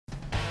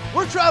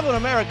We're traveling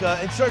America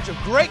in search of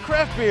great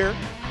craft beer,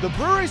 the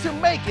breweries who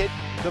make it,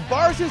 the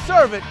bars who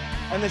serve it,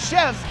 and the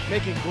chefs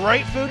making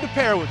great food to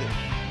pair with it.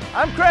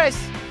 I'm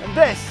Chris, and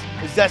this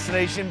is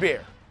Destination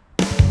Beer.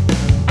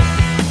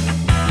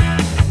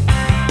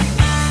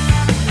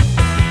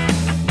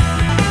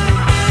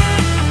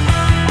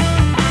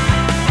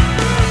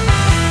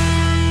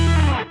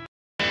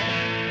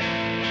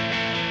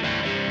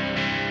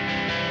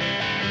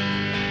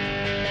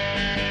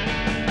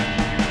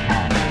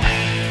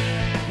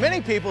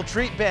 Many people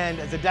treat Bend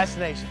as a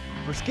destination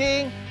for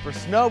skiing, for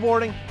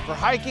snowboarding, for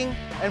hiking,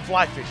 and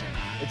fly fishing.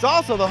 It's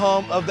also the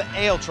home of the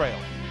Ale Trail.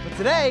 But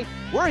today,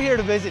 we're here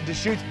to visit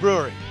Deschutes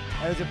Brewery.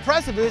 And as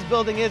impressive as this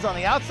building is on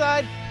the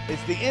outside,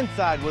 it's the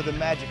inside where the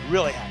magic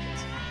really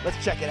happens.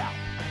 Let's check it out.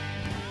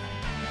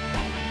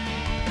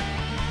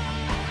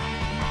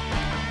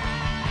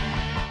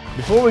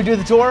 Before we do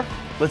the tour,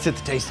 let's hit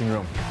the tasting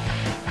room.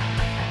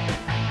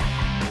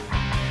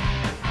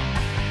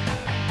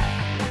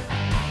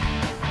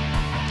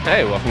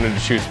 Hey, welcome to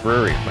Deschutes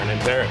Brewery. My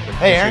name's Eric.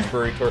 Hey, Aaron. Deschutes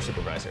Brewery Tour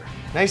Supervisor.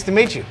 Nice to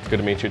meet you. Good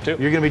to meet you too.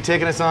 You're going to be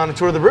taking us on a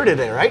tour of the brew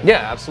today, right?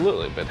 Yeah,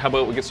 absolutely. But how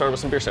about we get started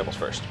with some beer samples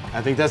first?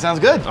 I think that sounds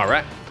good. All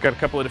right. We've got a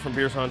couple of different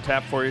beers on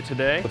tap for you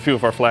today. A few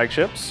of our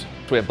flagships.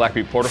 We have Black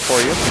Butte Porter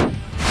for you.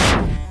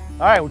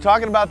 All right, we're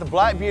talking about the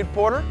Black Butte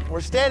Porter.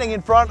 We're standing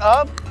in front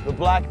of the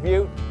Black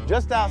Butte,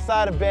 just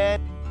outside of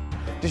Bend.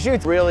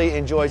 Deschutes really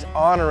enjoys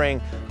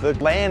honoring the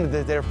land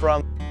that they're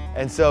from,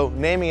 and so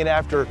naming it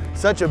after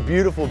such a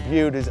beautiful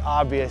butte is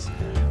obvious.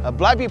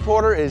 Black Butte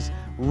Porter is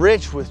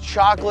rich with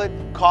chocolate,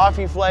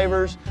 coffee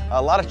flavors,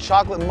 a lot of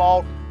chocolate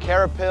malt,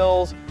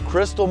 carapils,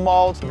 crystal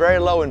malts, very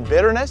low in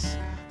bitterness,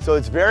 so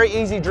it's very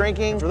easy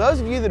drinking. For those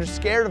of you that are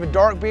scared of a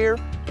dark beer,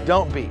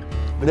 don't be.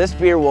 This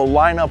beer will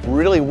line up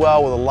really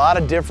well with a lot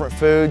of different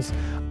foods.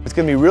 It's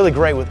going to be really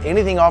great with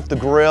anything off the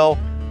grill.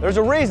 There's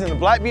a reason the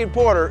Black Butte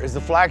Porter is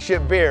the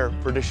flagship beer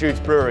for Deschutes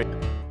Brewery.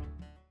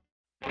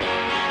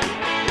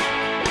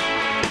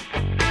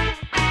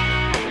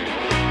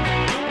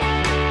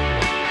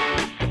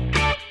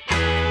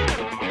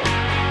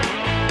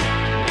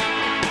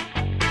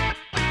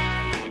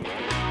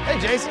 Hey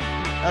Jason,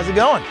 how's it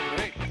going?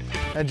 Great.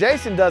 Now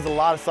Jason does a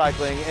lot of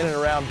cycling in and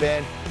around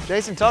Bend.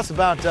 Jason, tell us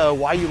about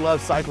why you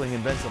love cycling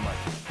in Bend so much.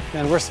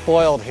 Man, we're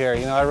spoiled here.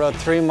 You know, I rode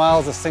 3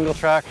 miles of single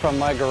track from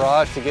my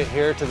garage to get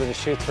here to the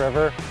Deschutes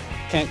River.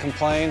 Can't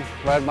complain.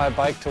 Ride my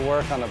bike to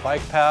work on a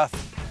bike path.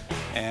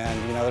 And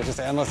you know, there's just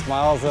endless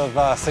miles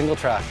of single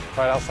track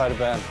right outside of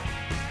Bend.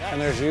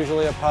 And there's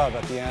usually a pub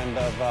at the end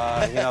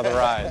of you know, the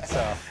ride.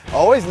 So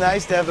Always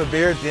nice to have a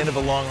beer at the end of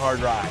a long,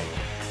 hard ride.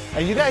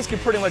 And you guys can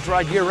pretty much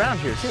ride year-round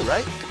here too,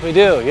 right? we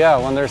do, yeah.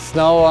 When there's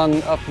snow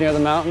up near the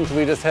mountains,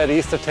 we just head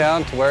east of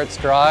town to where it's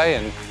dry,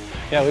 and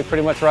yeah, we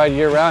pretty much ride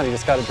year-round. You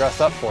just got to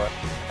dress up for it.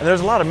 And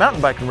there's a lot of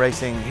mountain biking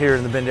racing here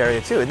in the Bend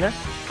area too, isn't there?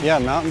 Yeah,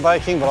 mountain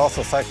biking, but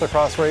also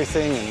cyclocross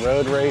racing and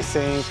road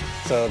racing.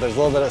 So there's a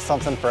little bit of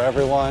something for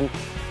everyone.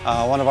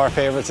 One of our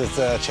favorites is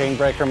the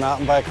Chainbreaker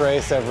mountain bike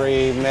race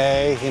every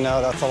May. You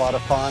know, that's a lot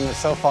of fun. It's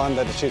so fun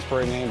that Deschutes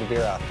Brewery named a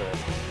beer after it.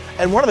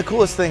 And one of the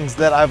coolest things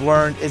that I've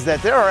learned is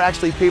that there are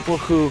actually people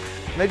who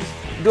maybe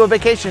do a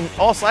vacation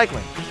all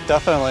cycling.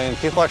 Definitely, and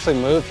people actually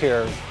move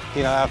here,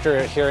 you know,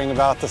 after hearing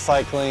about the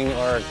cycling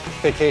or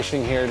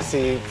vacationing here to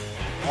see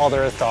all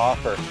there is to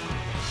offer.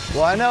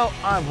 Well, I know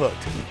I'm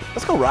hooked.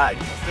 Let's go ride.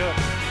 Let's do it.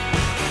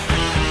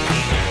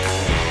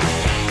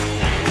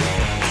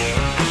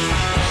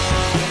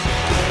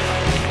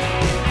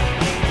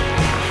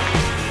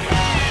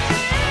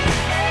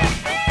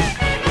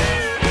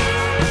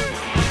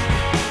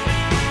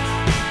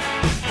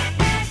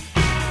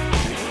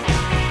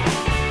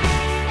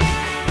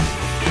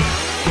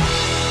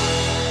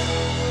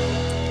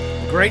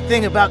 The great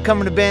thing about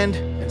coming to Bend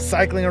and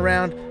cycling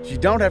around is you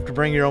don't have to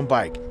bring your own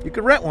bike. You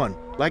could rent one,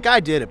 like I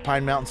did at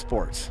Pine Mountain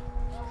Sports.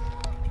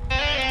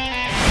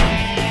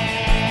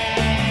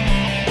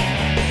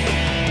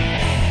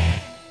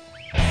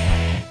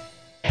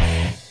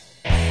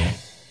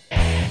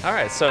 All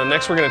right, so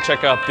next we're gonna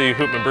check out the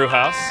Hoopman Brew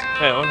House.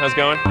 Hey Owen, how's it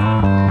going?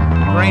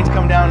 Grains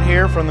come down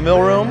here from the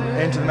mill room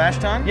into the mash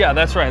tun? Yeah,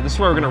 that's right. This is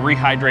where we're gonna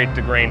rehydrate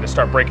the grain to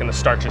start breaking the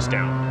starches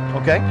down.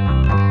 Okay.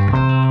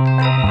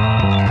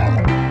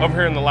 Over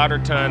here in the lauter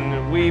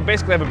tun, we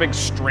basically have a big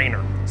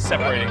strainer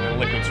separating the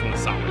liquids from the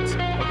solids.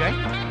 Okay.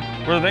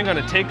 We're then going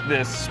to take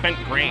this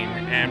spent grain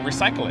and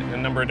recycle it in a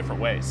number of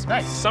different ways.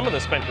 Nice. Some of the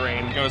spent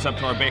grain goes up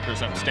to our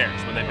bakers upstairs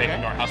where they bake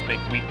into our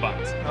house-baked wheat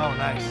buns. Oh,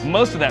 nice.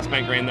 Most of that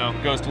spent grain, though,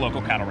 goes to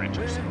local cattle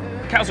ranchers.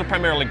 Cows are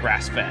primarily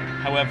grass-fed.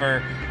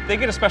 However, they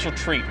get a special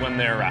treat when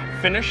they're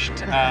finished.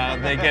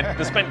 They get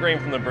the spent grain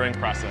from the brewing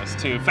process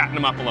to fatten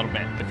them up a little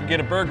bit. If you get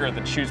a burger at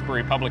the Deschutes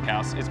Brewery Public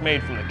House, it's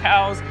made from the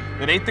cows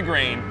that ate the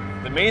grain,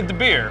 that made the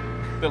beer,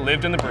 that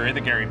lived in the brewery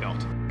that Gary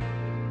built.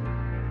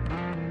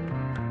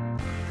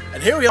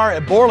 And here we are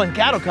at Borland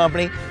Cattle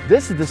Company.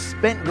 This is the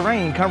spent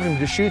grain coming from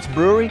Deschutes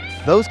Brewery.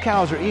 Those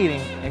cows are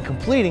eating and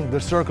completing the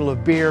circle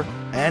of beer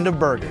and of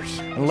burgers.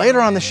 And later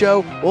on the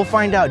show, we'll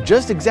find out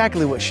just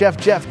exactly what Chef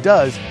Jeff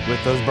does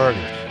with those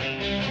burgers.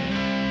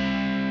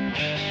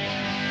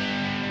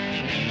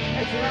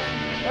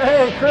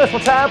 Hey, Chris,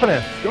 what's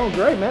happening? Doing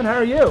great, man. How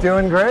are you?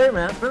 Doing great,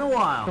 man. It's been a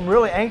while. I'm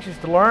really anxious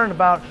to learn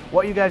about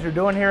what you guys are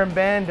doing here in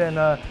Bend,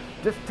 and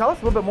just tell us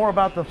a little bit more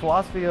about the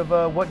philosophy of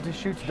what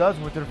Deschutes does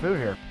with their food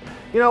here.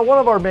 You know, one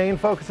of our main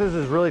focuses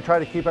is really try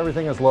to keep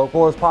everything as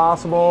local as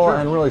possible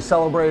and really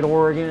celebrate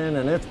Oregon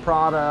and its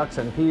products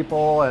and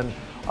people and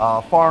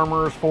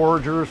farmers,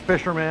 foragers,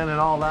 fishermen, and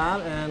all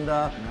that,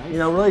 and you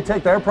know, really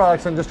take their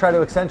products and just try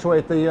to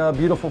accentuate the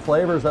beautiful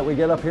flavors that we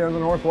get up here in the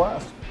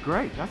Northwest.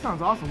 Great, that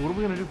sounds awesome. What are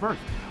we going to do first?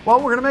 Well,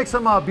 we're going to make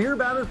some beer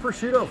battered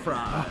prosciutto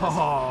fries.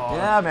 Oh,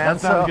 yeah, man. That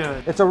sounds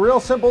good. It's a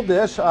real simple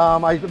dish.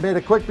 I made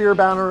a quick beer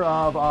batter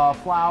of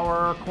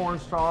flour,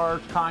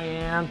 cornstarch,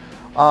 cayenne,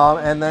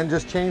 and then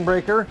just chain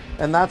breaker,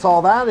 and that's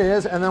all that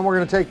is. And then we're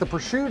going to take the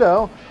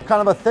prosciutto,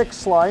 kind of a thick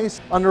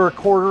slice, under a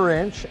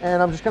 1/4 inch,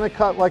 and I'm just going to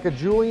cut like a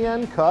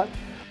julienne cut.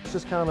 It's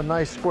just kind of a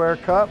nice square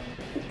cut.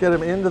 Get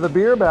them into the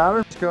beer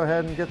batter. Just go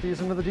ahead and get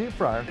these into the deep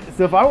fryer.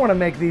 So if I want to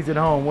make these at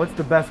home, what's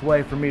the best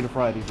way for me to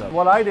fry these up?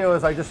 What I do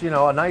is I just, you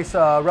know, a nice,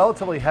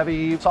 relatively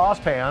heavy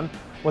saucepan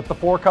with the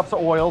 4 cups of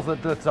oils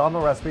that's on the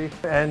recipe.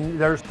 And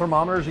there's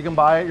thermometers you can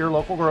buy at your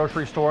local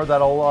grocery store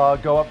that'll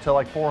go up to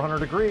like 400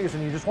 degrees.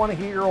 And you just want to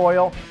heat your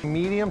oil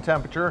medium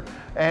temperature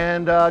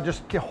and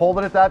just hold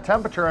it at that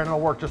temperature, and it'll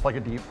work just like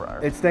a deep fryer.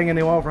 It's staying in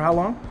the oil for how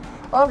long?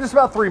 Just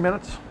about 3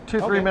 minutes,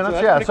 2-3 minutes.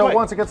 So yeah, so quick.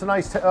 once it gets a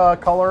nice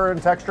color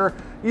and texture,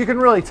 you can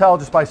really tell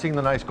just by seeing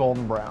the nice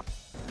golden brown.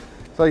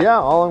 So yeah,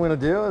 all I'm going to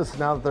do is,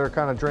 now that they're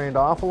kind of drained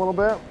off a little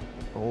bit,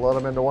 we'll let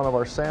them into one of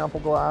our sample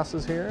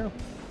glasses here.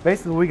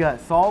 Basically, we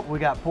got salt, we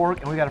got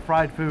pork, and we got a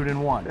fried food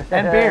in one.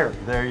 And beer.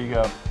 There you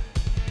go.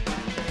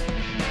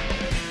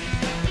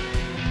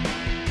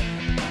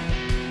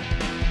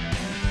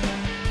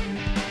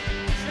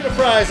 Shoot the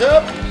fries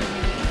up.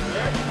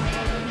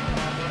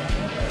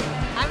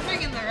 I'm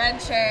drinking the red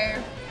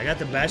chair. I got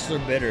the Bachelor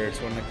Bitter.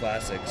 It's one of the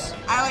classics.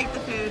 I like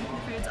the food.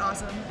 The food's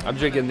awesome. I'm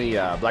drinking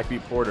the Black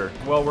Butte Porter.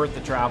 Well worth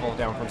the travel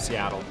down from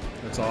Seattle.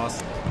 It's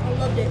awesome. I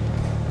loved it.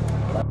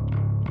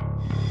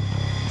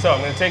 So I'm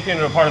going to take you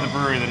into a part of the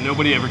brewery that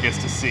nobody ever gets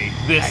to see.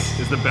 This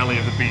is the belly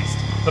of the beast,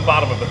 the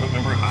bottom of the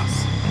Hootman Brew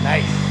House.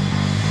 Nice.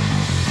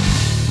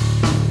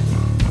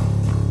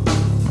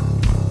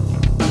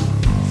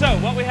 So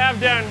what we have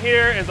down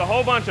here is a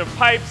whole bunch of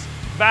pipes,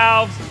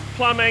 valves,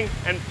 plumbing,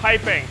 and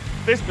piping.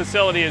 This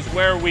facility is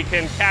where we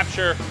can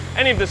capture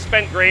any of the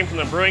spent grain from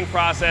the brewing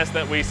process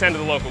that we send to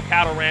the local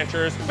cattle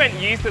ranchers, spent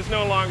yeast that's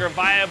no longer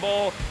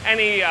viable,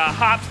 any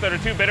hops that are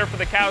too bitter for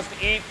the cows to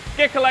eat,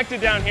 get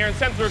collected down here and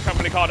sent through a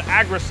company called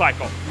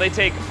AgriCycle. They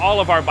take all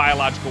of our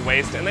biological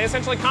waste and they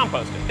essentially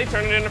compost it. They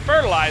turn it into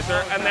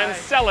fertilizer and then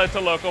sell it to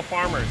local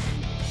farmers.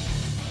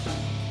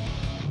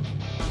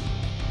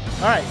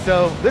 All right,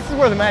 so this is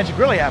where the magic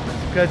really happens,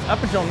 because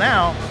up until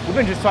now, we've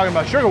been just talking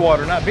about sugar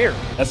water, not beer.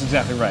 That's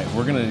exactly right.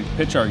 We're going to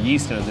pitch our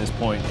yeast in at this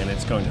point and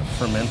it's going to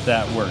ferment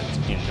that wort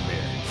into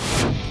beer.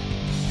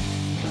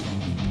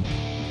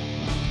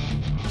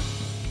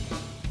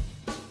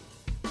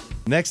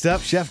 Next up,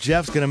 Chef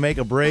Jeff's gonna make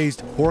a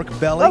braised pork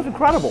belly. That's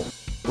incredible.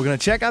 We're gonna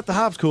check out the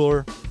hops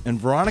cooler, and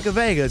Veronica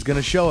Vega is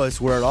gonna show us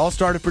where it all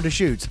started for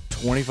Deschutes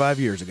 25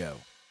 years ago.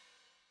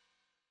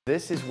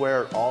 This is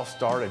where it all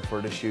started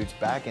for Deschutes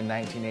back in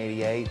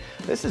 1988.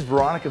 This is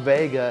Veronica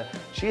Vega.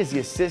 She is the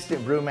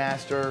assistant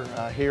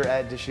brewmaster here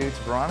at Deschutes.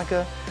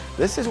 Veronica,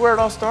 this is where it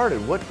all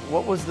started. What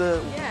was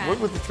the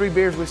 3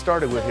 beers we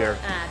started with here?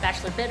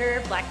 Bachelor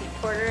Bitter, Black Butte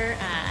Porter,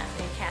 and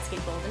Cascade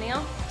Golden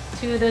Ale.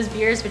 2 of those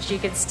beers which you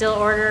could still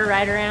order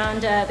right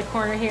around the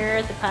corner here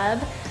at the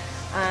pub.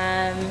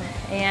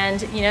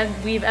 And you know,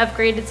 we've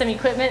upgraded some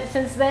equipment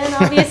since then,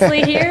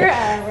 obviously here.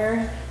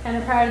 We're kind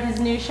of proud of these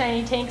new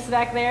shiny tanks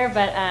back there,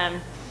 but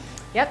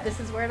yep, this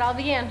is where it all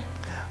began.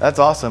 That's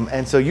awesome.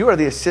 And so you are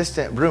the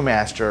assistant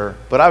brewmaster,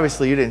 but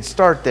obviously you didn't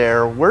start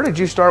there. Where did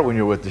you start when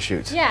you were with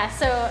Deschutes? Yeah,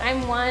 so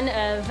I'm one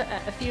of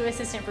a few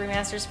assistant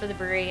brewmasters for the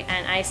brewery,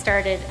 and I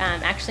started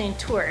actually in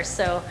tours.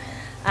 So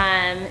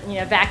you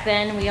know, back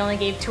then we only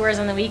gave tours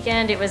on the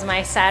weekend. It was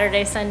my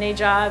Saturday, Sunday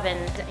job,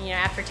 and you know,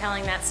 after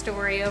telling that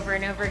story over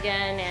and over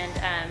again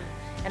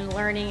and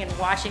learning and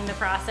watching the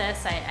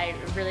process, I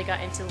really got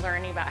into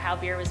learning about how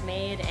beer was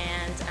made,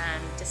 and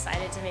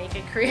decided to make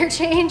a career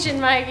change in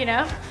my, you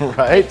know,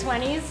 late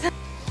 20s.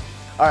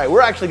 All right,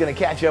 we're actually going to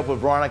catch up with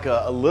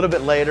Veronica a little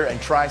bit later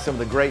and try some of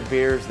the great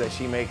beers that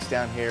she makes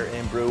down here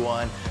in Brew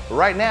One. But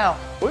right now,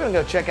 we're going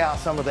to go check out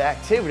some of the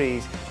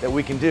activities that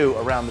we can do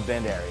around the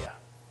Bend area.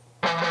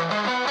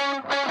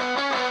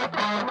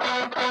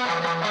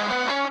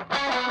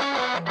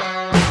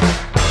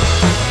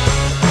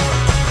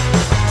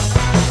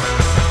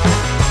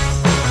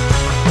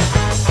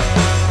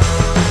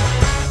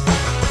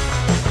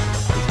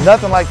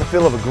 Nothing like the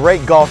feel of a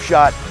great golf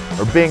shot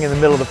or being in the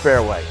middle of the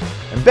fairway.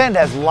 And Bend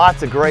has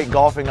lots of great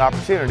golfing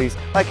opportunities,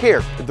 like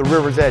here at the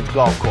River's Edge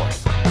Golf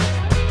Course.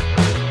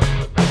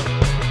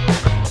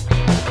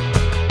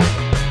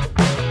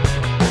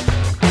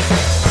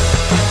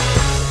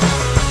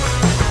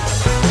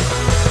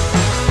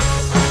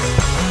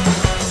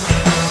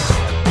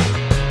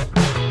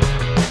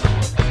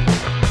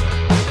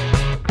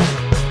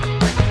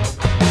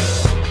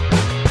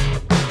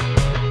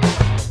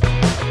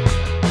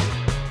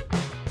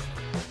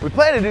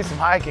 plan to do some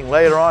hiking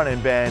later on in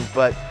Bend,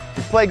 but if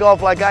you play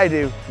golf like I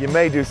do, you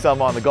may do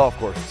some on the golf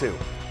course too.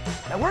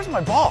 Now where's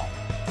my ball?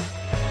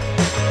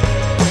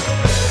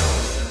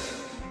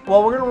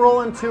 Well, we're gonna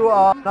roll into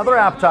another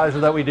appetizer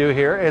that we do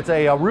here. It's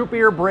a root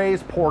beer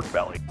braised pork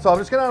belly. So I'm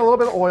just gonna add a little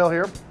bit of oil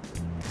here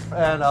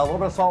and a little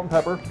bit of salt and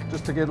pepper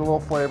just to get a little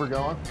flavor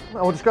going.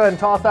 And we'll just go ahead and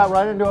toss that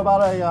right into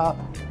about a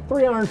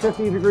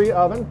 350-degree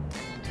oven,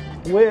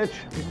 which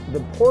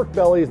the pork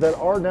bellies that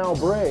are now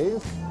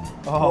braised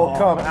will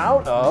come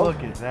out of.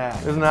 Look at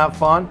that. Isn't that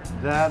fun?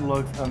 That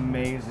looks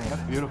amazing.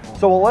 That's beautiful.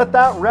 So we'll let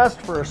that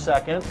rest for a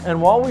second. And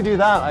while we do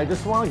that, I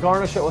just want to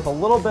garnish it with a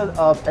little bit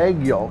of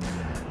egg yolk.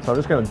 So I'm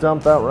just going to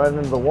dump that right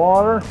into the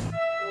water.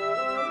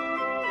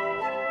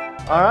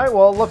 All right,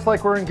 well, it looks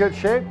like we're in good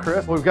shape,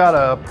 Chris. We've got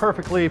a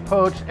perfectly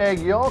poached egg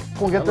yolk.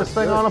 We'll get this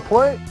thing on a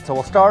plate. So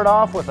we'll start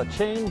off with a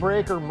chain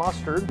breaker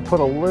mustard.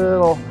 Put a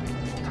little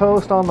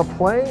toast on the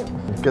plate.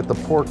 Get the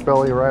pork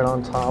belly right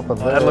on top of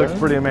there. That looks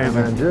pretty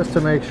amazing. And just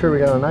to make sure we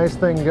got a nice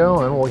thing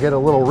going, we'll get a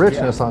little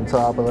richness on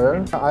top of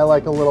there. I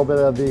like a little bit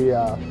of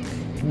the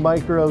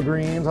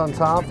microgreens on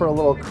top for a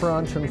little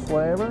crunch and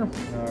flavor.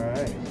 All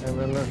right. And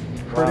then that's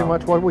pretty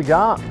much what we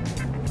got.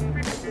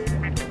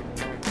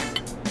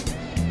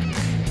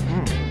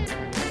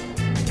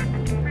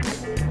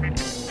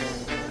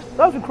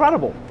 That was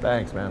incredible.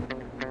 Thanks, man.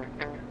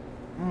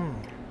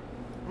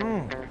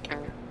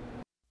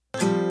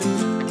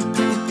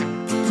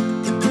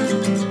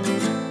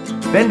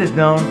 Bend is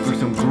known for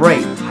some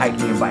great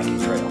hiking and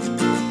biking trails.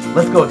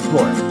 Let's go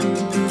explore it.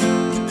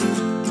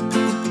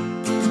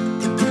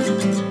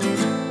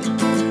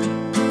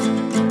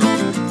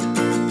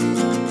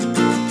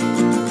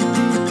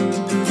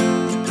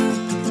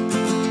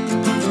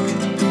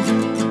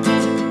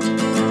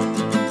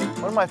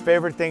 One of my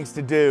favorite things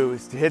to do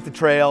is to hit the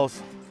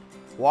trails,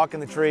 walk in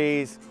the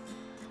trees,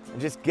 and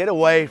just get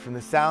away from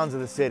the sounds of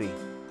the city.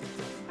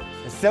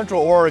 And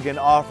Central Oregon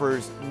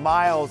offers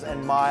miles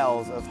and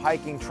miles of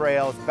hiking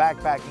trails,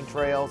 backpacking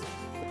trails.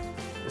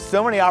 There's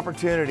so many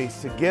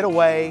opportunities to get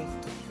away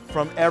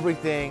from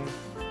everything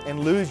and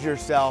lose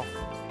yourself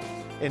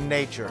in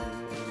nature.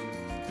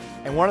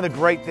 And one of the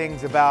great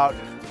things about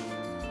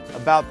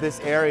this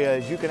area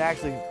is you can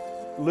actually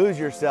lose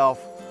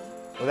yourself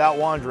without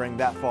wandering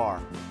that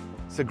far.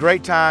 It's a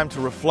great time to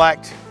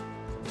reflect,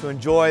 to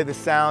enjoy the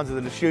sounds of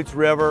the Deschutes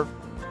River,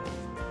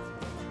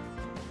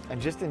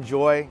 and just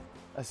enjoy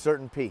a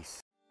certain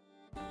peace.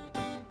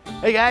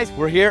 Hey guys,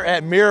 we're here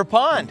at Mirror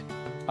Pond,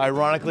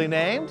 ironically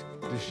named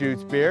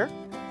Deschutes Beer.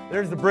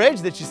 There's the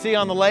bridge that you see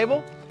on the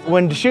label.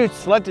 When Deschutes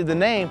selected the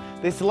name,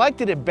 they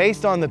selected it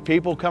based on the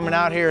people coming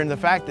out here and the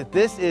fact that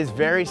this is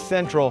very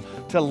central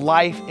to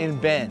life in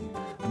Bend.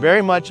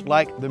 Very much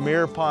like the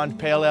Mirror Pond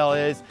Pale Ale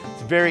is.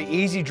 It's very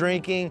easy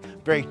drinking,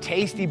 very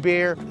tasty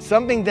beer,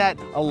 something that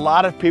a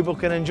lot of people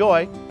can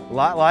enjoy, a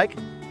lot like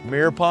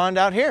Mirror Pond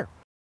out here.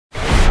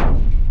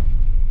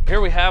 Here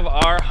we have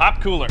our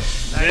hop cooler.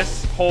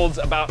 This holds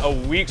about a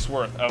week's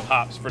worth of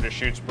hops for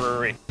Deschutes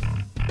Brewery.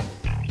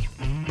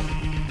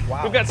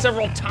 Wow. We've got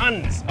several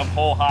tons of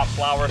whole hop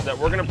flowers that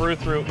we're gonna brew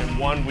through in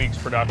 1 week's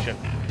production.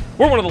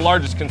 We're one of the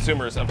largest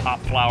consumers of hop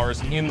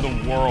flowers in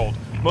the world.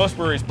 Most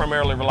breweries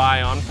primarily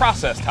rely on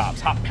processed hops,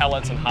 hop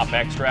pellets and hop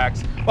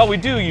extracts. While we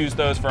do use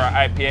those for our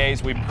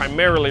IPAs, we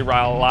primarily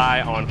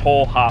rely on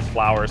whole hop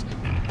flowers.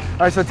 All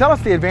right, so tell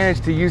us the advantage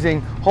to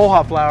using whole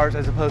hop flowers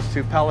as opposed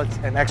to pellets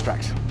and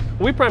extracts.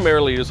 We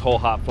primarily use whole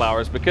hop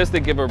flowers because they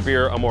give our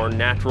beer a more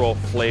natural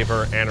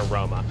flavor and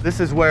aroma. This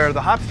is where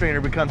the hop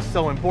strainer becomes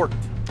so important.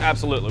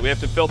 Absolutely. We have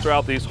to filter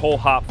out these whole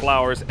hop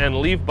flowers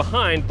and leave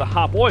behind the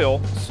hop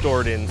oil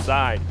stored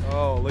inside.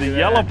 Oh, look The at that.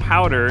 yellow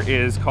powder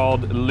is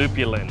called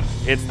lupulin.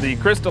 It's the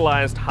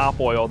crystallized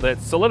hop oil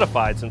that's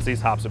solidified since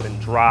these hops have been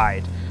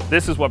dried.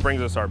 This is what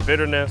brings us our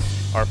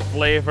bitterness, our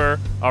flavor,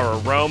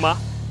 our aroma,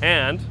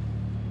 and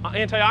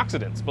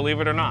antioxidants, believe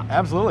it or not.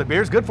 Absolutely,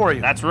 beer's good for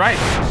you. That's right.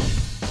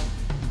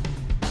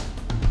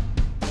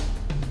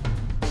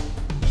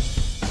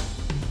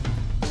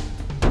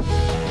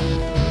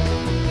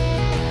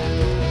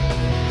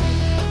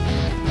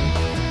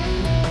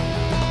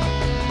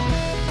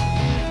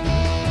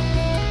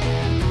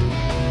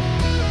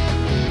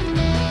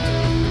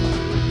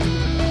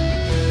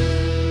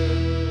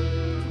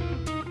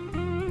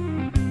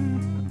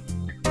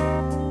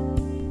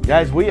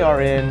 Guys, we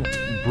are in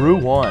Brew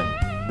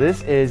 1.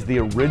 This is the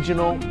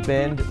original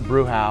Bend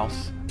brew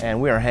house,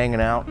 and we are hanging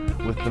out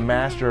with the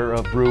master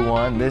of Brew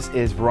 1. This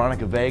is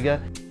Veronica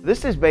Vega.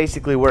 This is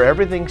basically where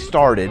everything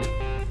started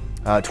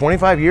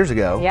 25 years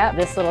ago. Yeah,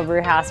 this little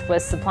brew house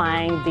was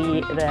supplying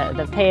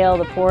the pail,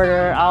 the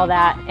porter, all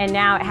that. And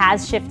now it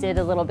has shifted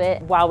a little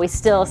bit. While we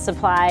still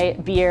supply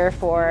beer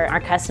for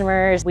our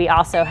customers, we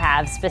also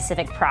have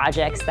specific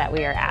projects that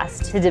we are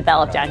asked to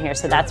develop down here.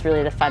 So that's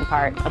really the fun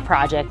part, a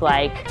project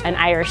like an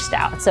Irish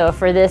stout. So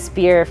for this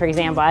beer, for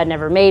example, I'd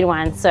never made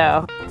one.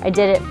 So I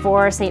did it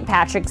for St.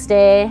 Patrick's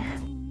Day.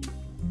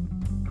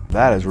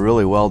 That is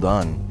really well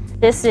done.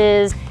 This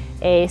is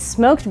a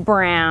smoked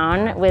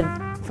brown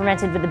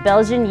fermented with the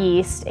Belgian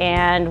yeast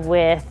and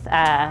with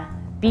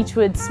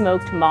beechwood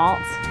smoked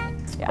malt.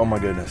 Oh my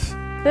goodness.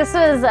 This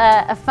was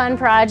a fun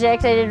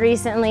project I did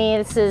recently.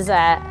 This is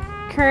a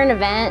current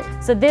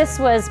event. So this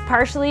was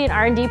partially an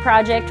R&D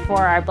project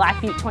for our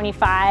Black Butte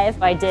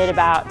 25. I did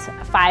about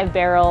 5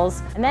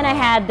 barrels. And then I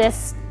had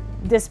this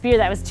beer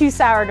that was too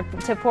sour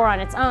to pour on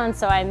its own,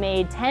 so I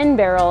made 10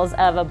 barrels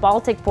of a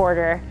Baltic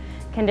porter,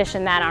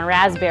 conditioned that on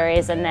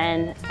raspberries, and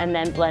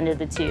then blended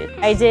the two.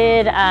 I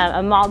did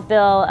a malt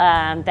bill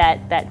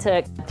that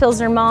took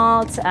Pilsner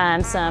malt,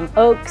 some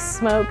oak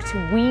smoked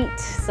wheat,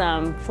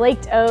 some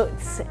flaked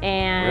oats,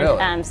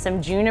 and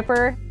some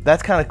juniper.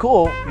 That's kind of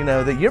cool, you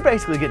know, that you're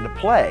basically getting to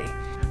play.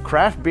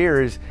 Craft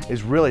beer is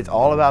really, it's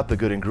all about the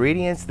good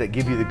ingredients that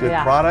give you the good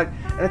product,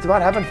 and it's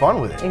about having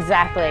fun with it.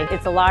 Exactly.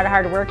 It's a lot of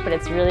hard work, but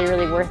it's really,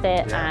 really worth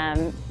it.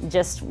 Yeah.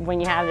 Just when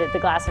you have the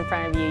glass in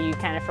front of you, you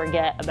kind of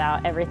forget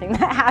about everything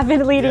that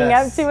happened leading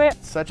up to it.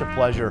 It's such a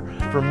pleasure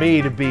for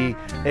me to be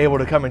able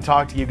to come and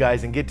talk to you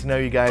guys and get to know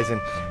you guys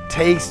and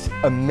taste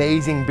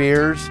amazing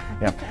beers.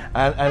 Yeah.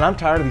 And I'm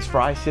tired of these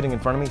fries sitting in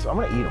front of me, so I'm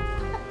gonna eat them.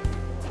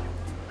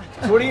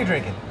 So what are you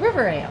drinking?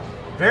 River ale.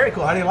 Very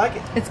cool. How do you like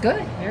it? It's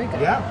good. Very good.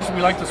 Yeah. So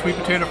we like the sweet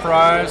potato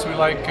fries. We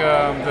like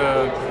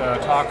the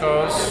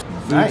tacos.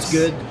 Food's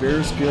good, the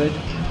beer's good,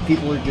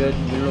 people are good,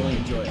 and we really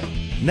enjoy it.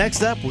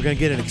 Next up, we're going to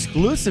get an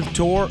exclusive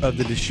tour of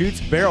the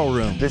Deschutes Barrel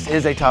Room. This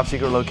is a top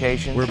secret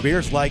location where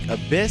beers like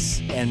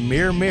Abyss and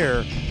Mirror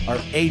Mirror are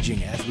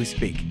aging as we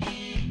speak.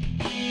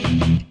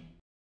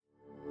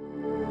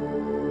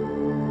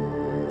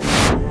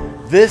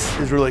 This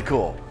is really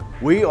cool.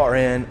 We are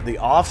in the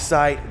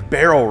off-site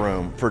barrel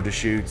room for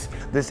Deschutes.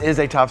 This is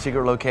a top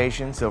secret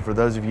location, so for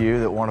those of you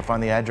that want to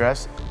find the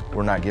address,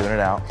 we're not giving it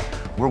out.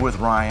 We're with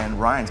Ryan.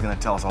 Ryan's gonna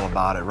tell us all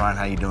about it. Ryan,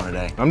 how you doing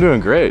today? I'm doing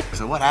great.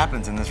 So what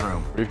happens in this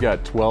room? We've got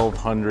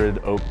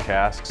 1,200 oak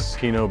casks,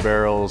 Pinot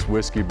barrels,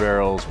 whiskey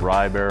barrels,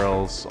 rye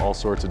barrels, all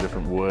sorts of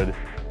different wood.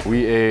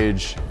 We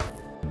age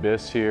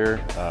Abyss here,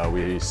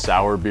 we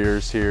sour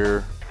beers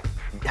here.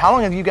 How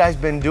long have you guys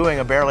been doing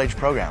a barrel age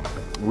program?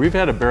 We've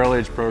had a barrel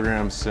age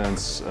program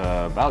since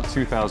about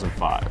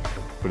 2005,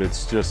 but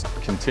it's just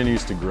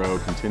continues to grow,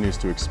 continues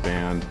to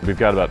expand. We've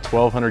got about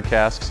 1,200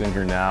 casks in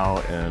here now,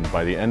 and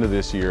by the end of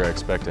this year, I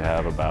expect to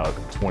have about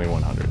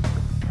 2,100.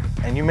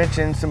 And you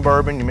mentioned some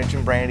bourbon, you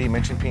mentioned brandy, you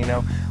mentioned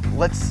Pinot.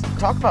 Let's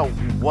talk about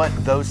what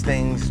those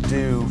things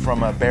do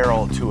from a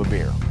barrel to a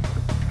beer.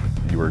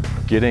 You are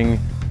getting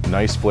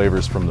nice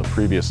flavors from the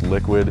previous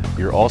liquid.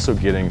 You're also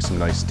getting some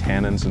nice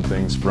tannins and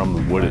things from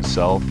the wood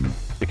itself.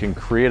 It can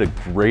create a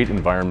great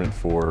environment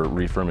for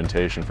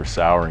re-fermentation, for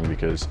souring,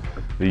 because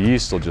the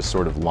yeast will just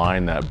sort of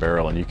line that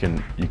barrel, and you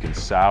can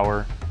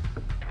sour,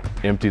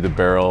 empty the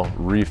barrel,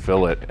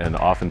 refill it, and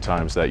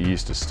oftentimes that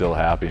yeast is still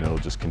happy and it'll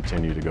just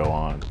continue to go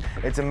on.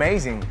 It's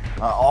amazing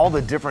all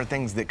the different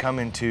things that come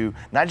into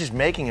not just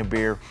making a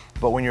beer,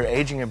 but when you're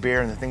aging a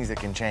beer and the things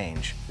that can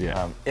change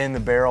in the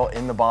barrel,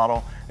 in the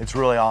bottle. It's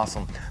really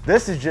awesome.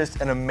 This is just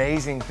an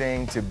amazing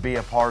thing to be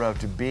a part of,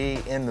 to be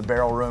in the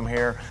barrel room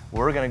here.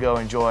 We're gonna go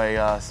enjoy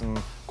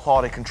some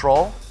quality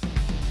control.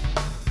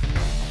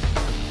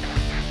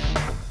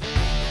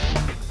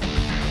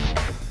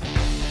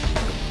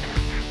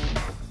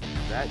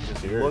 That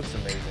just looks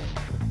amazing.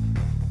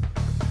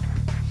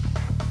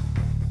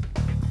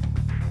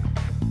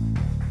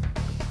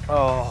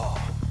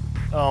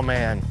 Oh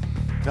man.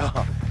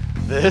 Oh,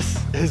 this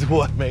is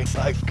what makes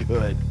life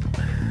good.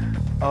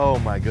 Oh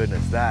my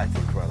goodness, that's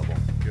incredible.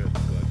 Good.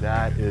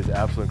 That is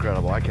absolutely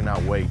incredible. I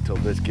cannot wait till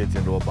this gets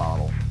into a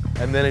bottle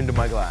and then into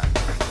my glass.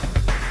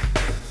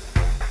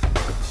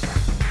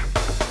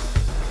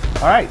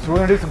 All right, so we're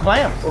gonna do some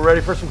clams. We're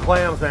ready for some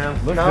clams, man.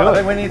 I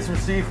think we need some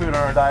seafood in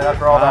our diet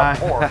after all that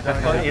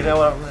pork. You know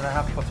what, I'm gonna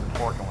have to put some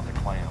pork in with the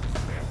clams.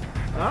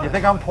 You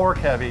think I'm pork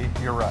heavy,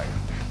 you're right.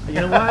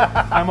 You know what?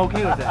 I'm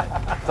okay with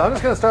that. So I'm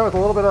just gonna start with a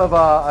little bit of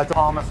a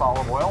Thomas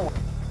olive oil.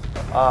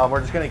 We're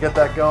just gonna get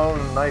that going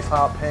in a nice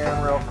hot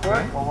pan real quick.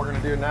 Okay. What we're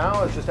gonna do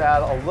now is just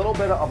add a little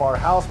bit of our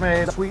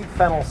house-made sweet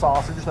fennel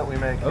sausage that we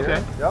make here.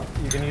 Okay. Yep,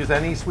 you can use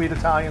any sweet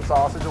Italian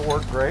sausage, it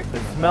works great. The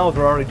smells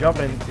are already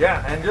jumping.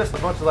 Yeah, and just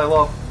as much as I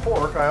love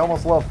pork, I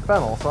almost love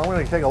fennel. So I'm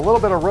gonna take a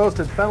little bit of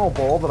roasted fennel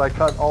bowl that I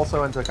cut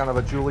also into kind of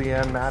a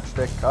julienne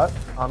matchstick cut.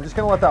 I'm just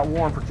gonna let that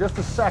warm for just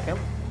a second.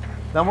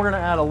 Then we're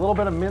gonna add a little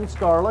bit of minced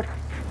garlic.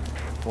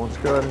 Well, let's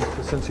go ahead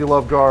and, since you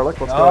love garlic,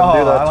 let's go ahead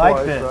and do that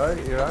twice,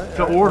 right? Yeah,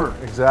 to order.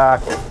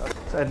 Exactly.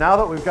 And now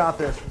that we've got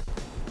this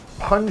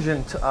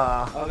pungent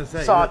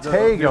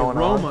saute going on. The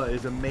aroma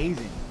is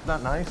amazing.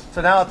 Isn't that nice?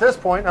 So now at this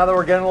point, now that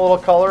we're getting a little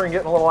color and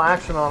getting a little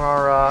action on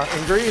our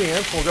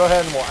ingredients, we'll go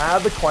ahead and we'll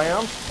add the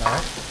clams. All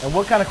right. And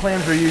what kind of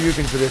clams are you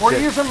using for this? We're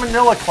using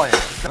manila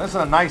clams. This is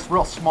a nice,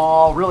 real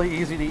small, really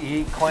easy to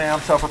eat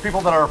clam. So for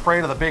people that are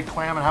afraid of the big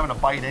clam and having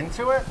to bite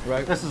into it,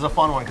 this is a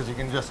fun one because you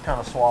can just kind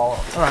of swallow.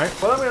 All right.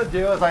 What I'm going to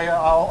do is I'll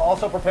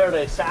also prepared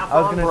a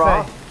saffron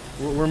broth.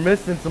 We're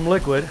missing some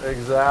liquid.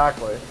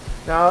 Exactly.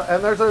 Now,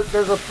 and there's an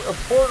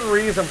important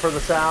reason for the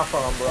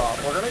saffron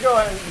broth. We're going to go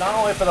ahead and not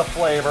only for the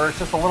flavor, it's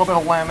just a little bit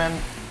of lemon,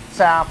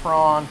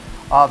 saffron,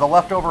 the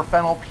leftover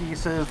fennel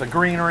pieces, the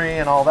greenery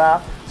and all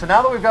that. So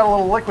now that we've got a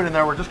little liquid in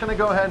there, we're just gonna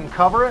go ahead and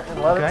cover it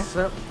and let it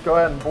sit, go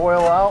ahead and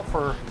boil out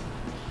for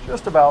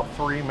just about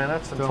 3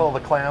 minutes until the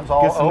clams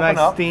all get some open nice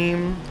up.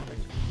 Steam.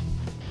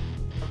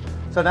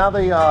 So now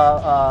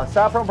the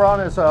saffron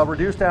broth is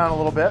reduced down a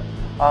little bit.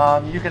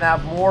 You can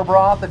have more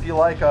broth if you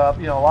like,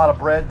 you know, a lot of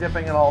bread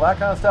dipping and all that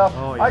kind of stuff.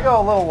 Oh, yeah. I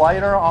go a little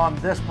lighter on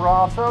this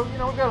broth, so you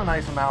know we've got a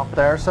nice amount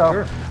there.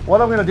 So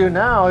what I'm going to do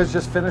now is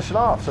just finish it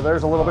off. So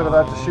there's a little bit of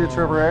that Deschutes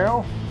River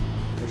Ale,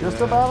 just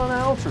about an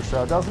ounce or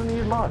so. Doesn't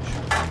need much.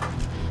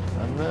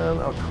 And then,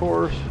 of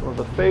course, one of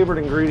the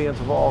favorite ingredients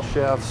of all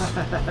chefs,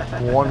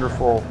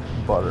 wonderful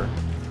butter.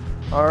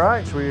 All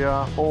right, should we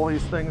pull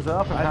these things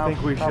up and have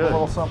a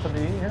little something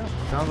to eat here?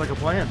 Sounds like a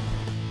plan.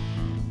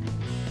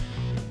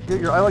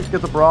 I like to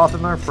get the broth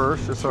in there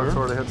first, just so it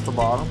sort of hits the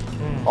bottom.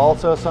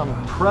 Also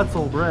some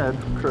pretzel bread,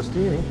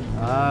 crostini.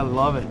 I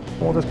love it.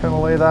 We'll just kind of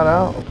lay that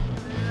out.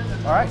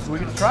 All right, so we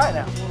get to try it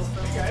now.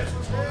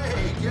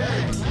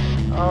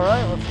 All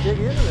right, let's dig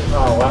into this.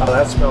 Oh wow,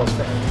 that smells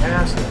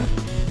fantastic.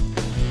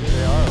 Here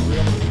they are,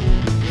 real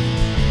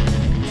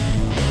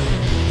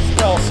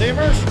smell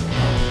seamers.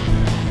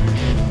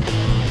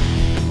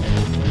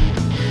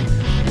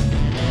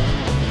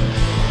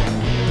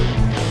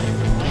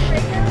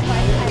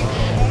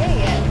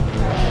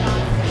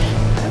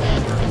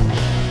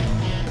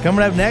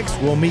 Coming up next,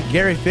 we'll meet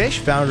Gary Fish,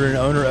 founder and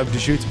owner of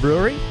Deschutes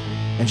Brewery,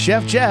 and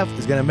Chef Jeff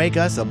is going to make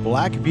us a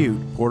Black Butte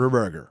Porter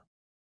Burger.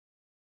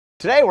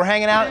 Today we're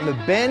hanging out in the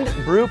Bend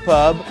Brew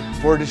Pub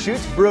for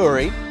Deschutes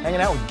Brewery, hanging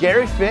out with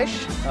Gary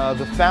Fish,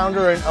 the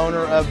founder and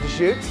owner of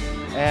Deschutes,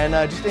 and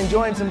just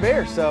enjoying some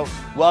beer. So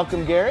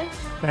welcome, Gary.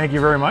 Thank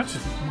you very much.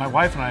 My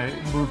wife and I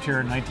moved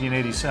here in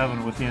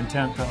 1987 with the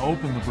intent to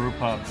open the brew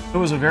pub. It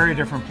was a very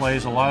different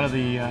place. A lot of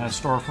the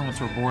storefronts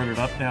were boarded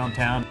up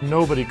downtown.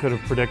 Nobody could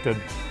have predicted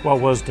what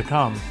was to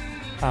come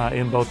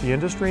in both the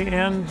industry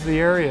and the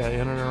area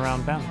in and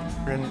around Bend.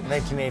 In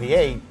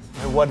 1988,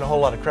 there wasn't a whole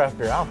lot of craft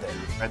beer out there.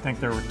 I think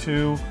there were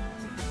 2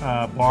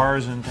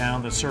 bars in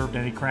town that served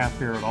any craft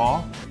beer at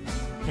all,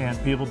 and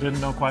people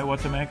didn't know quite what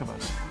to make of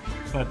us.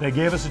 But they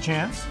gave us a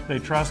chance, they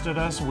trusted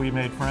us, we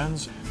made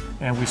friends,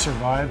 and we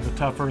survived the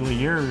tough early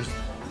years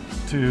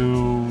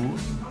to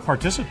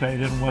participate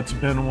in what's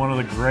been one of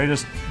the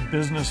greatest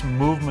business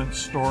movement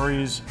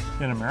stories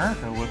in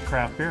America with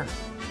craft beer.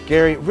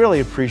 Gary,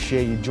 really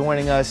appreciate you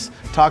joining us,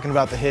 talking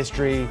about the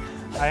history.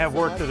 I have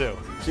work to do.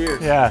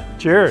 Cheers. Yeah,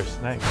 cheers.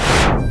 Thanks.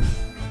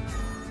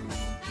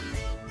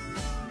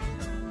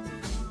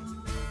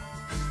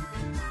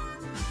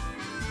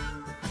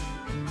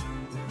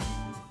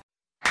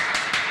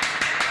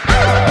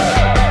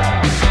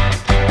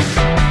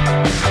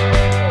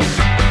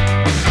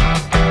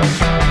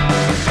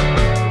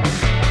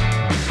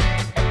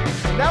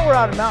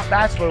 Out in Mount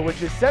Bachelor,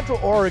 which is Central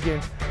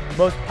Oregon's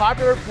most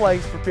popular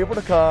place for people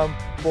to come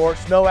for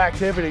snow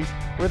activities,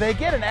 where they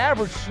get an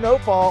average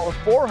snowfall of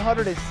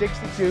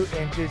 462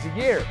 inches a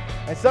year.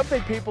 And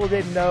something people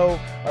didn't know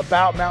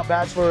about Mount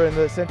Bachelor in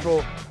the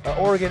Central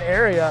Oregon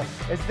area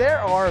is there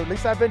are, at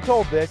least I've been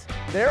told this,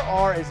 there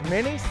are as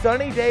many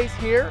sunny days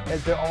here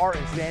as there are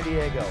in San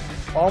Diego.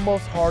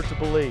 Almost hard to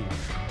believe.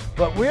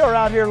 But we are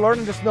out here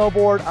learning to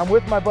snowboard. I'm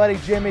with my buddy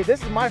Jimmy.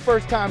 This is my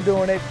first time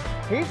doing it.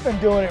 He's been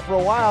doing it for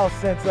a while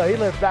since he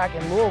lived back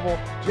in Louisville.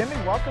 Jimmy,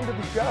 welcome to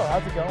the show.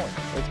 How's it going?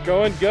 It's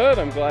going good.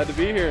 I'm glad to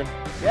be here.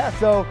 Yeah,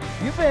 so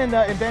you've been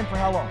in Bend for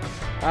how long?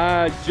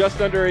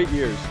 Just under 8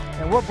 years.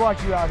 And what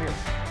brought you out here?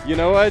 You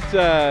know what?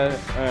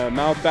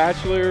 Mount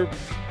Bachelor,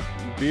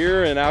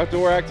 beer and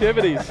outdoor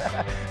activities.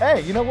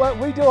 Hey, you know what?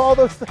 We do all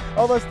those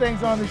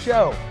things on the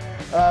show.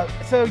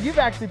 So you've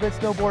actually been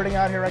snowboarding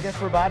out here, I guess,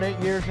 for about 8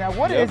 years now.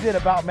 What is it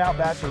about Mount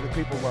Bachelor that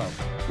people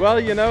love?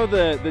 Well, you know,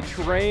 the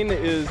terrain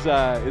is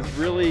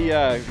really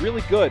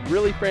really good,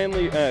 really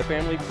family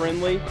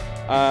friendly.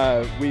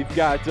 We've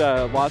got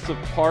lots of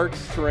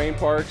parks, terrain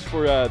parks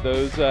for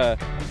those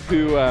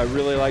who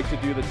really like to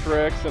do the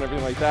tricks and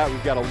everything like that.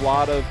 We've got a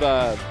lot of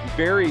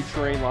varied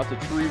terrain, lots of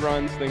tree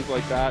runs, things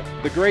like that.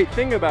 The great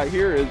thing about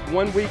here is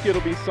 1 week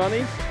it'll be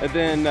sunny, and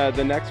then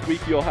the next week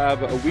you'll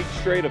have a week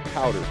straight of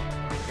powder.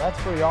 That's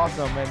pretty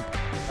awesome. And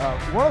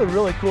one of the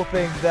really cool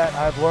things that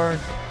I've learned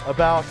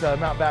about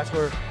Mount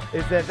Bachelor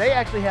is that they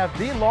actually have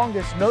the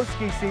longest snow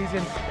ski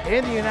season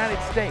in the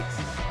United States.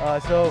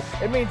 So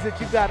it means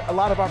that you've got a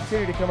lot of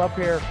opportunity to come up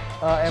here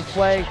and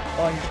play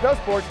on your snow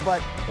sports,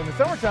 but in the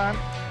summertime,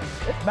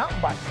 it's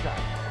mountain bike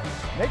time.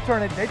 They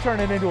turn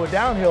it into a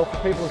downhill for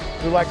people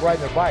who like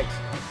riding their bikes.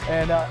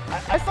 And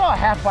I saw a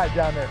half pipe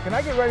down there. Can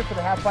I get ready for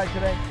the half pipe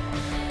today?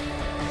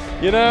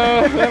 You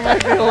know, that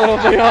might be a little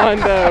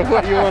beyond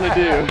what you want to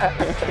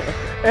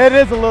do. It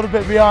is a little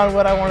bit beyond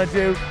what I want to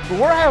do, but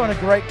we're having a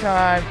great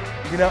time.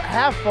 You know,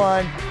 have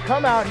fun,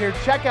 come out here,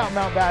 check out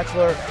Mount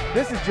Bachelor.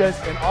 This is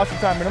just an awesome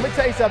time. And let me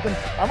tell you something,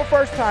 I'm a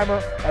first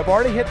timer. I've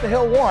already hit the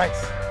hill once,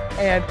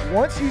 and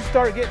once you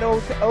start getting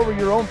over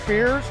your own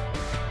fears,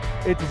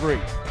 it's a breeze,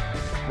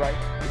 right?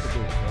 It's a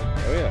breeze,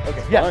 right? Oh yeah.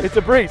 Okay, yeah, it's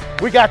a breeze.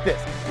 We got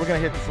this. We're gonna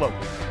hit the slope.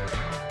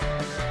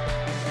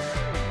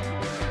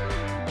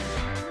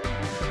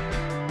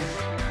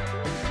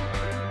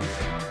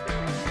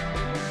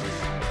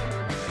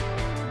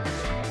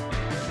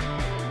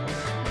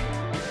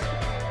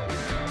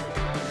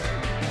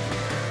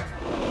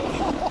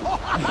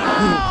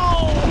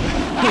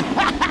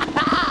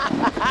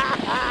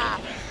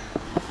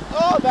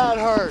 that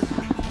hurt.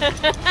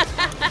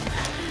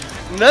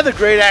 Another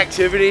great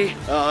activity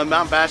on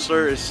Mount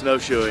Bachelor is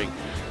snowshoeing.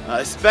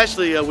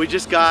 Especially, we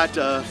just got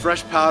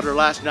fresh powder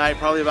last night,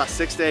 probably about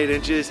 6 to 8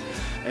 inches.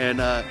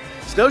 And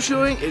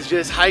snowshoeing is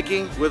just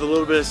hiking with a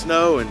little bit of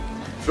snow and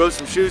throw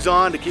some shoes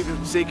on to keep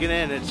them sinking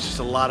in. It's just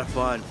a lot of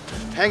fun.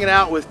 Hanging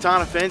out with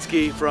Tana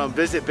Fensky from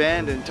Visit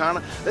Bend, and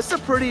Tana, that's a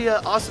pretty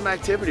awesome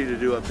activity to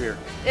do up here.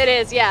 It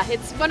is, yeah.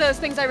 It's one of those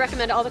things I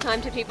recommend all the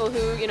time to people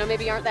who, you know,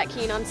 maybe aren't that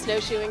keen on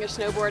snowshoeing or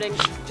snowboarding.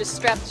 Just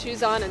strap the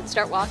shoes on and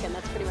start walking.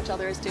 That's pretty much all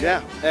there is to it.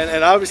 Yeah,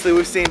 and obviously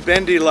we've seen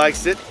Bendy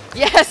likes it.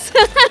 Yes.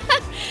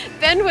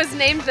 Bend was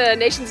named the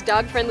nation's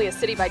dog-friendliest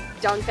city by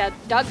Dog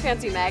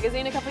Fancy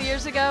magazine a couple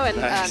years ago, and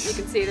nice. You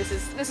can see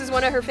this is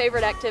one of her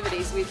favorite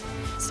activities. We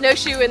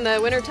snowshoe in the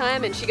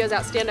wintertime, and she goes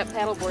out stand-up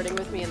paddleboarding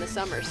with me in the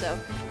summer. So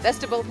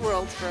best of both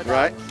worlds for a dog.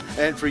 Right,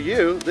 and for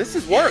you, this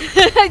is work.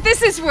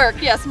 This is work.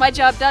 Yes, my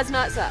job does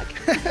not suck.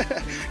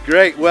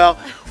 Great. Well,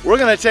 we're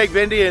gonna take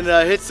Bendy and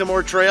hit some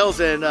more trails,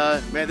 and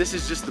man, this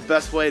is just the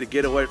best way to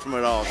get away from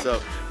it all. So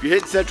if you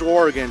hit Central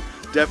Oregon,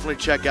 definitely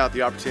check out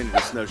the opportunity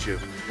to snowshoe.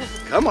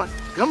 Come on,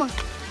 come on.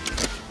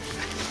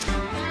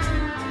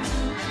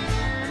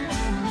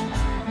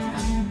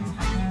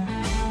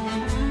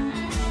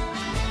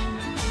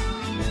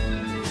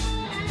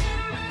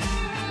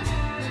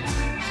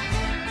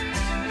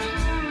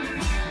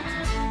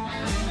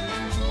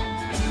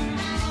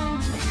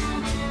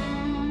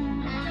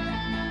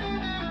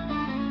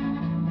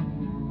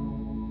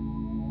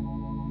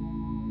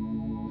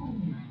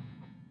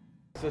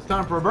 So it's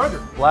time for a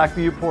burger. Black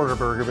Butte Porter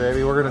burger,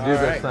 baby. We're gonna do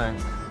this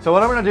thing. So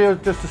what I'm gonna do,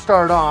 just to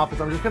start off, is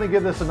I'm just gonna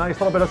give this a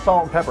nice little bit of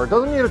salt and pepper. It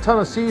doesn't need a ton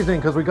of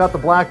seasoning because we got the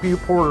Black Butte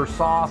Porter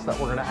sauce that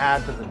we're gonna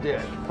add to the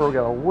dish. We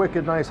got a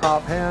wicked nice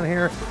hot pan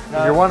here.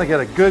 And you wanna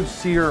get a good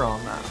sear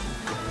on that.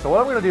 So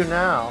what I'm gonna do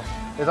now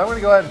is I'm gonna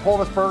go ahead and pull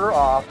this burger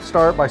off.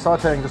 Start by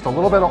sauteing just a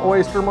little bit of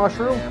oyster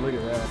mushroom. Man, look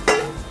at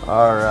that.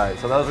 All right,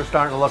 so those are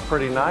starting to look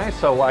pretty nice.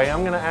 So I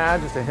am gonna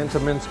add just a hint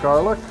of minced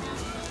garlic.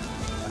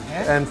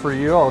 And for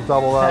you, I'll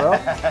double that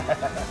up.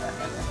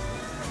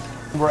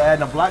 We're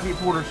adding a Black Butte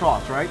Porter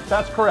sauce, right?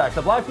 That's correct.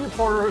 The Black Butte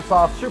Porter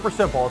sauce, super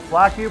simple. It's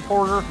Black Butte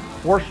Porter,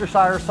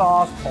 Worcestershire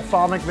sauce,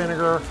 balsamic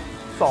vinegar,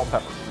 salt and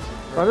pepper.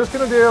 So I'm just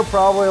gonna do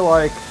probably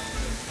like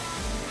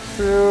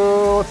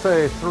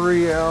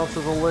 3 ounces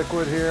of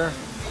liquid here.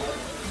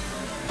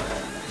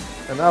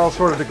 And that'll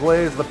sort of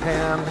deglaze the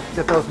pan,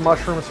 get those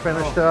mushrooms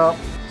finished up.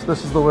 So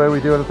this is the way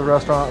we do it at the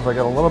restaurant. I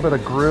got a little bit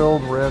of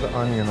grilled red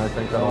onion. I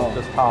think that'll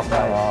just top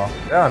that off.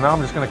 Yeah, now I'm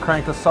just gonna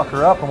crank this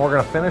sucker up and we're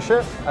gonna finish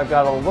it. I've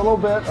got a little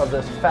bit of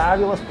this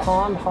fabulous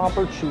pond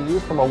hopper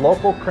cheese from a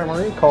local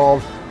creamery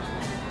called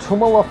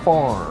Tumala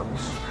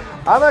Farms.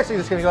 I'm actually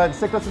just gonna go ahead and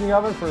stick this in the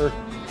oven for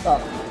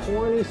about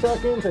 20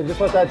 seconds and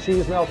just let that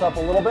cheese melt up a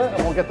little bit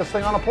and we'll get this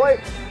thing on a plate.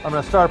 I'm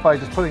gonna start by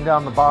just putting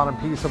down the bottom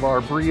piece of our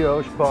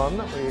brioche bun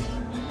that we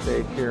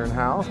bake here in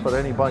house, but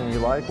any bun you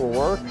like will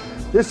work.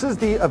 This is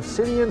the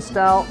Obsidian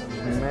Stout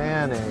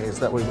mayonnaise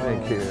that we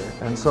make here.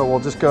 And so we'll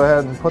just go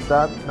ahead and put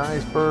that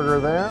nice burger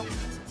there.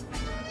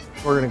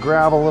 We're gonna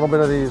grab a little bit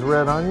of these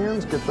red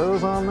onions, get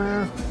those on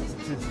there.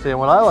 See, and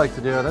what I like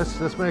to do,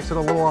 this makes it a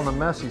little on the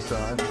messy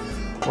side.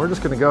 We're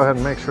just gonna go ahead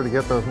and make sure to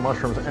get those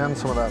mushrooms and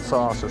some of that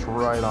sauce just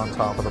right on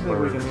top of the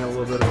burger. I think we can handle a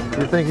little bit of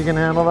You think you can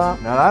handle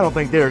that? Now, I don't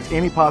think there's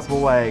any possible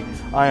way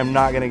I am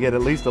not gonna get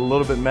at least a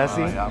little bit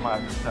messy. Yeah, I might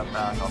have to step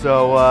back.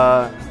 So,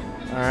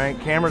 all right,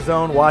 camera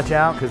zone, watch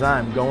out, because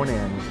I'm going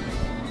in.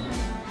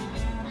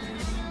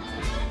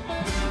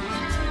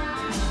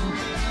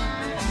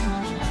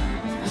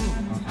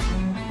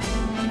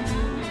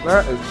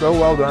 That is so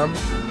well done.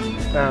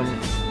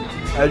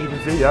 As you can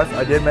see, yes,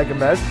 I did make a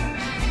mess.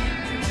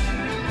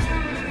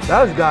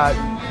 That has got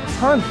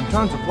tons and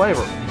tons of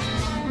flavor.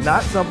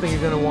 Not something you're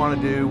going to want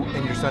to do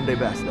in your Sunday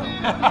best, though.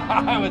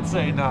 I would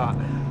say not.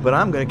 But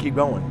I'm going to keep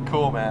going.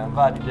 Cool, man. I'm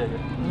glad you did it.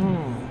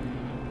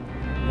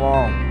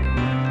 Wow.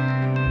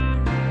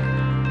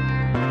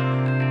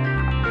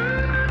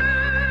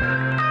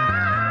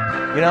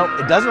 You know,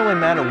 it doesn't really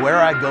matter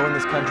where I go in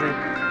this country.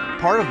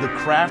 Part of the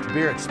craft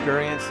beer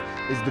experience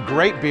is the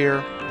great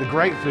beer, the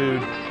great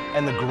food,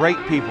 and the great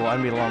people I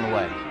meet along the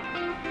way.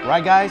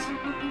 Right, guys?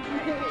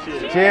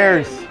 Cheers.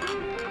 Cheers.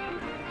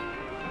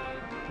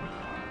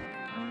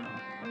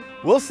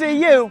 We'll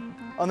see you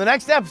on the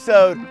next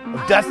episode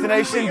of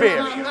Destination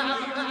Beer.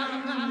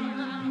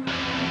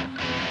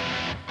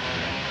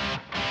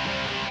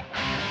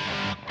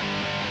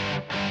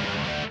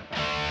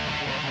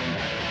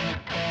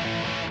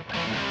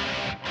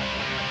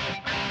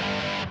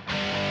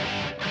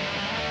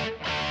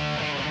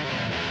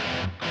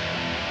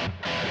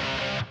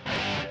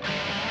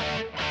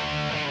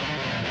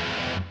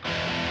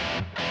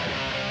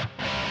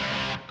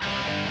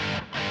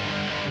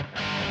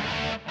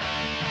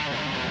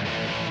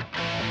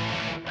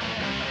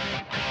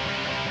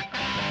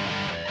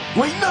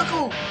 White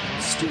Knuckle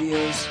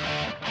Studios.